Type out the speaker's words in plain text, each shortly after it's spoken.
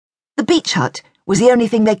The beach hut was the only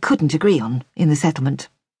thing they couldn't agree on in the settlement.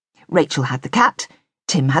 Rachel had the cat,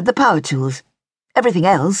 Tim had the power tools. Everything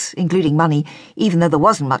else, including money, even though there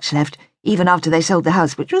wasn't much left, even after they sold the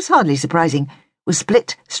house, which was hardly surprising, was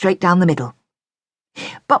split straight down the middle.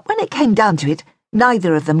 But when it came down to it,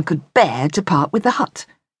 neither of them could bear to part with the hut.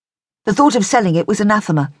 The thought of selling it was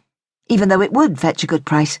anathema, even though it would fetch a good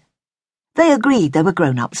price. They agreed they were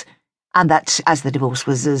grown-ups, and that, as the divorce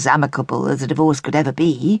was as amicable as a divorce could ever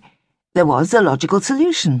be, there was a logical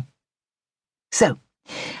solution. So,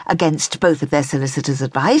 against both of their solicitors'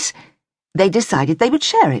 advice, they decided they would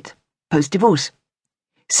share it, post-divorce.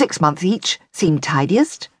 6 months each seemed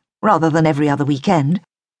tidiest, rather than every other weekend,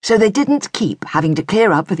 so they didn't keep having to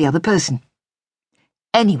clear up for the other person.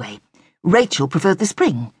 Anyway, Rachel preferred the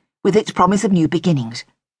spring, with its promise of new beginnings,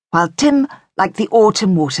 while Tim liked the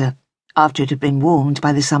autumn water, after it had been warmed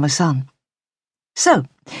by the summer sun. So,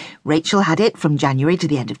 Rachel had it from January to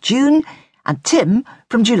the end of June, and Tim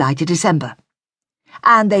from July to December.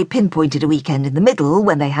 And they pinpointed a weekend in the middle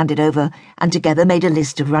when they handed over and together made a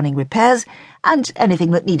list of running repairs and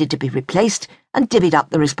anything that needed to be replaced and divvied up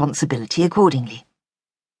the responsibility accordingly.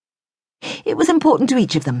 It was important to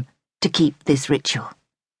each of them to keep this ritual.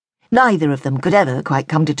 Neither of them could ever quite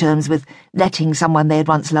come to terms with letting someone they had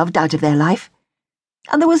once loved out of their life,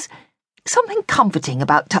 and there was something comforting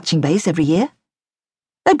about touching base every year.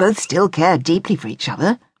 They both still cared deeply for each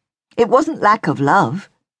other. It wasn't lack of love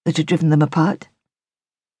that had driven them apart.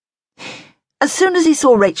 As soon as he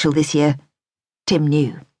saw Rachel this year, Tim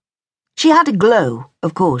knew. She had a glow,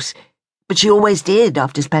 of course, but she always did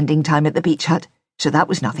after spending time at the beach hut, so that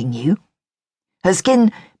was nothing new. Her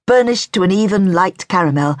skin burnished to an even light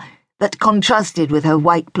caramel that contrasted with her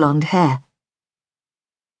white blonde hair.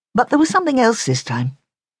 But there was something else this time,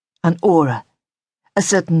 an aura, a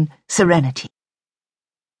certain serenity.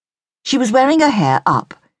 She was wearing her hair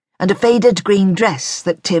up and a faded green dress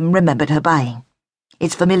that Tim remembered her buying.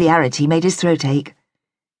 Its familiarity made his throat ache.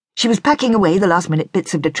 She was packing away the last-minute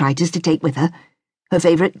bits of detritus to take with her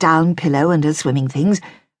favourite down pillow and her swimming things,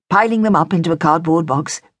 piling them up into a cardboard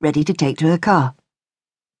box ready to take to her car.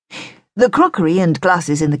 The crockery and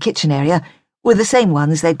glasses in the kitchen area were the same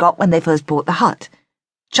ones they'd got when they first bought the hut.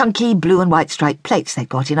 Chunky blue and white striped plates they'd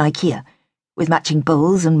got in IKEA, with matching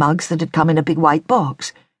bowls and mugs that had come in a big white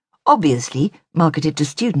box, obviously marketed to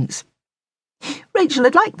students. Rachel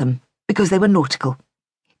had liked them because they were nautical.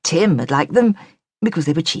 Tim had liked them because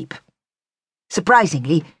they were cheap.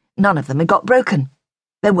 Surprisingly, none of them had got broken.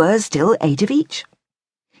 There were still 8 of each.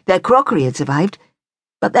 Their crockery had survived,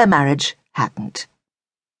 but their marriage hadn't.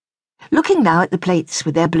 Looking now at the plates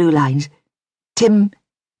with their blue lines, Tim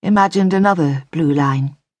imagined another blue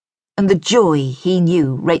line, and the joy he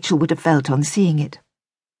knew Rachel would have felt on seeing it.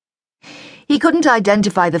 He couldn't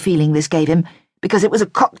identify the feeling this gave him because it was a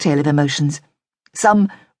cocktail of emotions,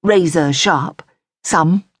 some razor sharp,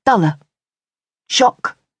 some duller.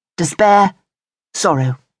 Shock, despair,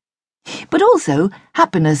 sorrow. But also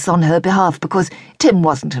happiness on her behalf because Tim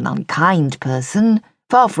wasn't an unkind person,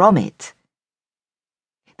 far from it.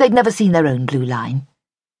 They'd never seen their own blue line.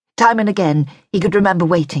 Time and again he could remember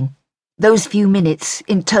waiting, those few minutes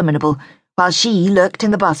interminable, while she lurked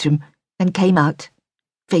in the bathroom and came out,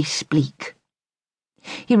 face bleak.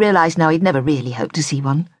 He realised now he'd never really hoped to see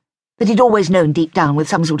one, that he'd always known deep down with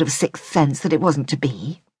some sort of sixth sense that it wasn't to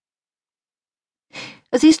be.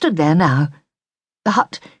 As he stood there now, the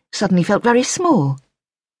hut suddenly felt very small.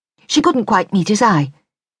 She couldn't quite meet his eye.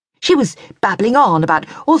 She was babbling on about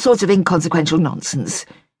all sorts of inconsequential nonsense.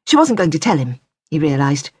 She wasn't going to tell him, he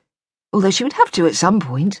realised, although she would have to at some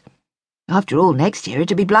point. After all, next year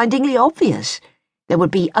it'd be blindingly obvious. There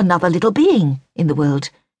would be another little being in the world.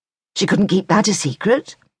 She couldn't keep that a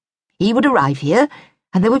secret. He would arrive here,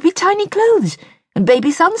 and there would be tiny clothes, and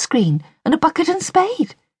baby sunscreen, and a bucket and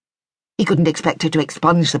spade. He couldn't expect her to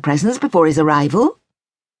expunge the presents before his arrival.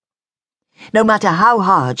 No matter how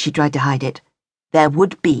hard she tried to hide it, there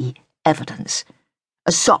would be evidence.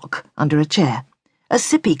 A sock under a chair, a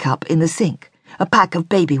sippy cup in the sink, a pack of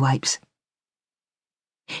baby wipes.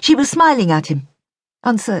 She was smiling at him,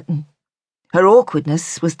 uncertain. Her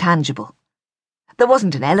awkwardness was tangible. There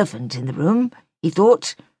wasn't an elephant in the room, he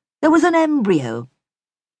thought. There was an embryo.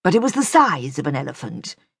 But it was the size of an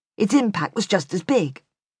elephant. Its impact was just as big.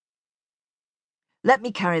 "Let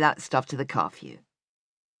me carry that stuff to the car for you."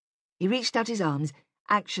 He reached out his arms,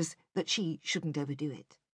 anxious that she shouldn't overdo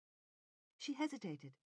it. She hesitated.